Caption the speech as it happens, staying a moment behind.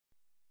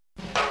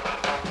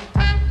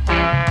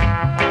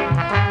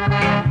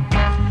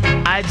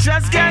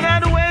just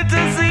cannot wait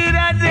to see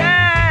that day.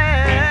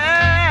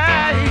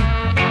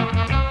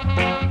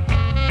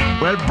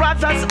 Well,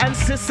 brothers and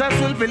sisters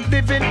will be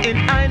living in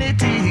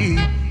unity.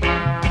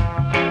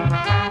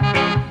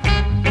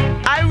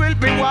 I will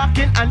be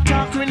walking and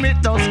talking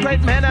with those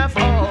great men of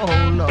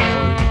old, Lord,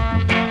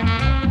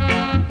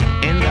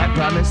 in that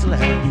promised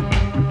land.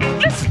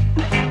 Listen.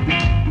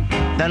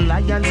 The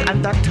lions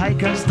and the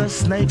tigers, the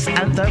snakes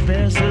and the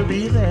bears will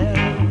be there,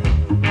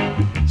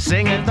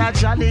 singing that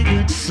jolly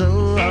good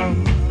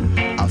song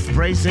of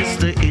praises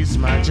to His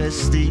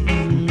Majesty,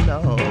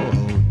 Lord.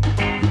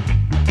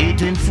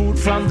 Eating food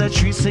from the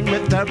trees, sing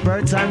with the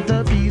birds and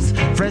the bees.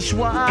 Fresh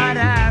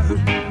water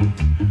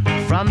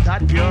from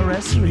that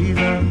purest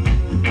river,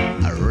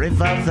 a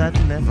river that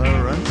never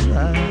runs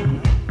dry.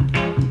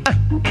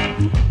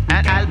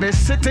 And I'll be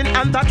sitting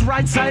on that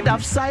right side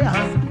of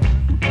Zion,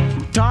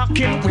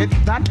 talking with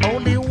that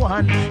only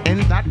one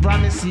in that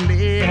promised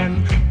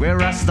land where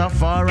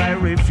Rastafari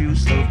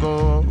refused to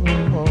go.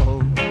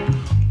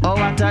 Oh,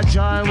 what a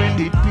joy will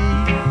it be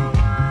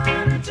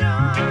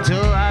to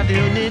have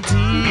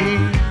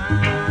unity,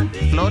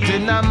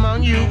 floating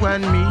among you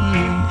and me,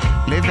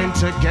 living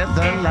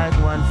together like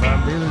one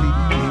family.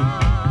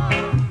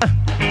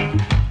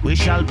 We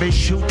shall be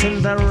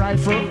shooting the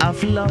rifle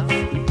of love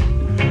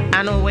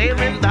and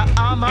wearing the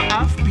armor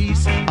of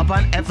peace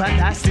upon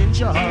everlasting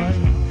joy.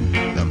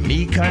 The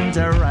meek and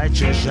the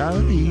righteous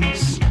shall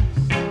peace.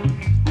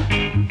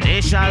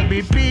 There shall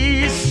be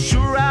peace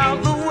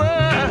throughout the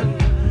world,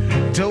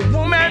 to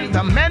woman,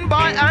 the man,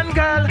 boy and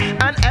girl,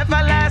 and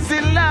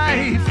everlasting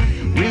life.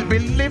 We'll be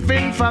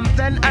living from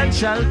then and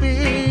shall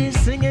be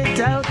singing it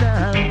out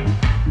now.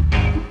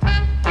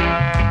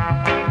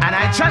 And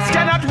I just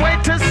cannot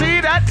wait to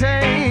see that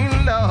day,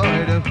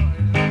 Lord,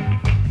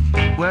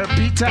 where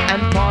Peter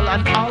and Paul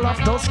and all of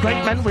those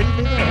great men will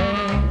be there.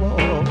 Whoa,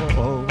 whoa,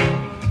 whoa.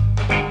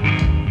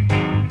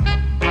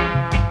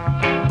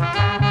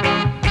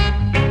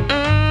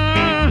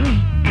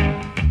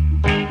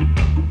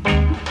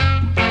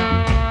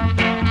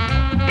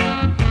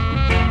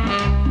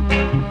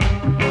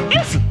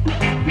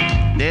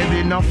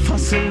 No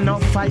fussing, no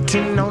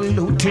fighting, no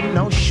looting,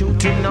 no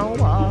shooting, no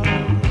war.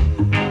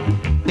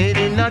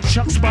 Needing no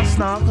trucks, bus,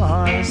 no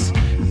cars.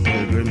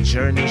 Pilgrim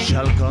journey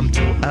shall come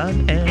to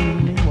an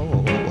end.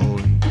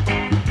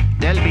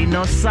 There'll be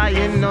no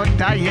sighing, no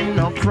dying,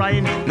 no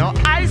crying, no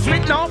eyes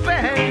with no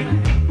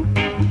pain.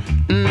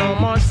 No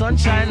more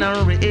sunshine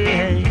and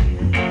rain.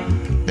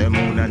 The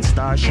moon and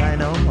stars shine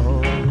no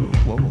more.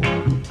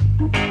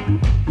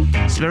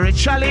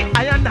 Spiritually,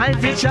 I and I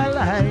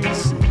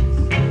visualize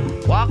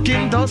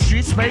walking those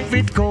streets paved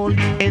with gold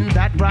in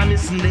that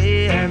promised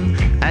land,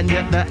 and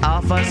yet the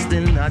offer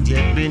still not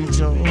yet been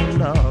told,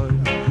 Lord.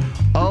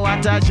 Oh,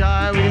 what a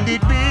joy will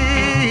it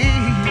be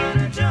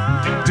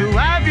to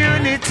have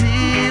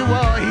unity,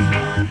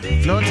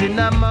 boy, floating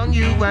among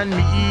you and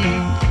me,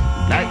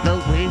 like the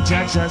way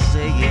Judge just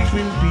say it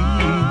will be.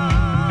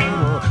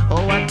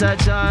 Oh, what a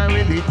joy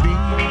will it be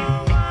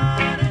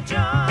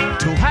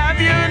to have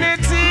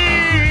unity,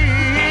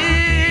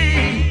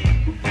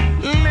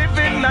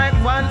 like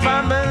one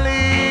family.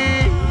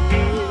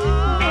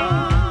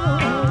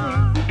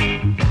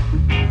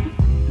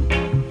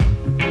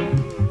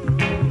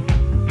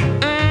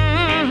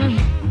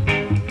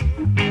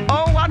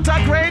 Oh, what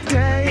a great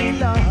day,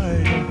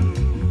 Lord.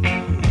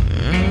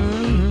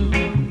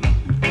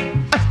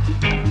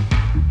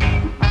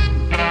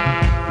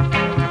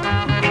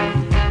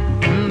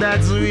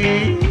 That's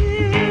sweet.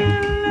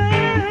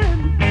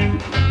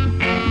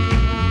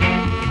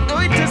 Oh,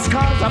 it is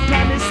called a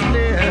promised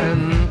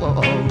land.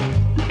 Whoa.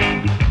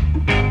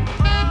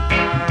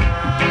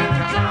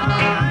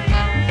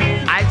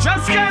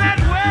 Just cannot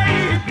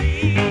wait.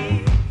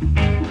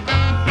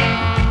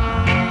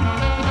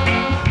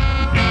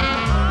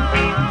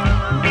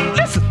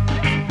 Listen,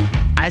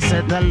 I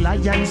said the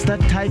lions, the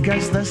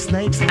tigers, the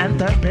snakes, and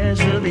the bears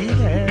will be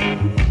there,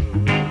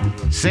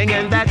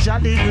 singing that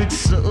jolly good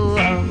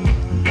song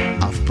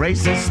of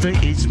praises to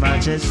His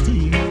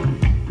Majesty.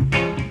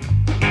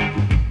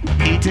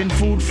 Eating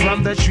food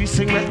from the trees,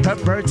 sing with the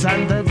birds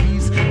and the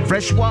bees.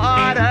 Fresh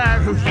water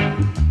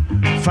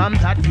from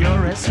that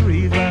purest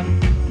river,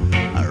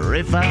 a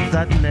river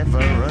that never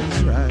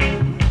runs dry.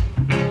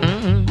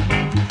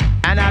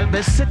 And I'll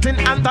be sitting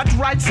on that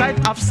right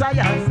side of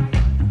Zion,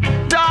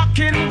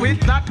 talking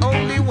with that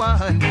only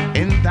one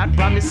in that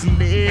promised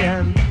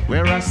land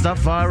where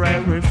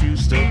Rastafari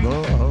refused to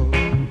go.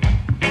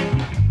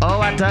 Oh,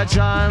 what a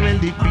joy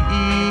will it be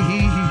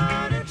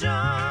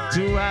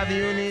to have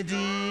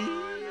unity.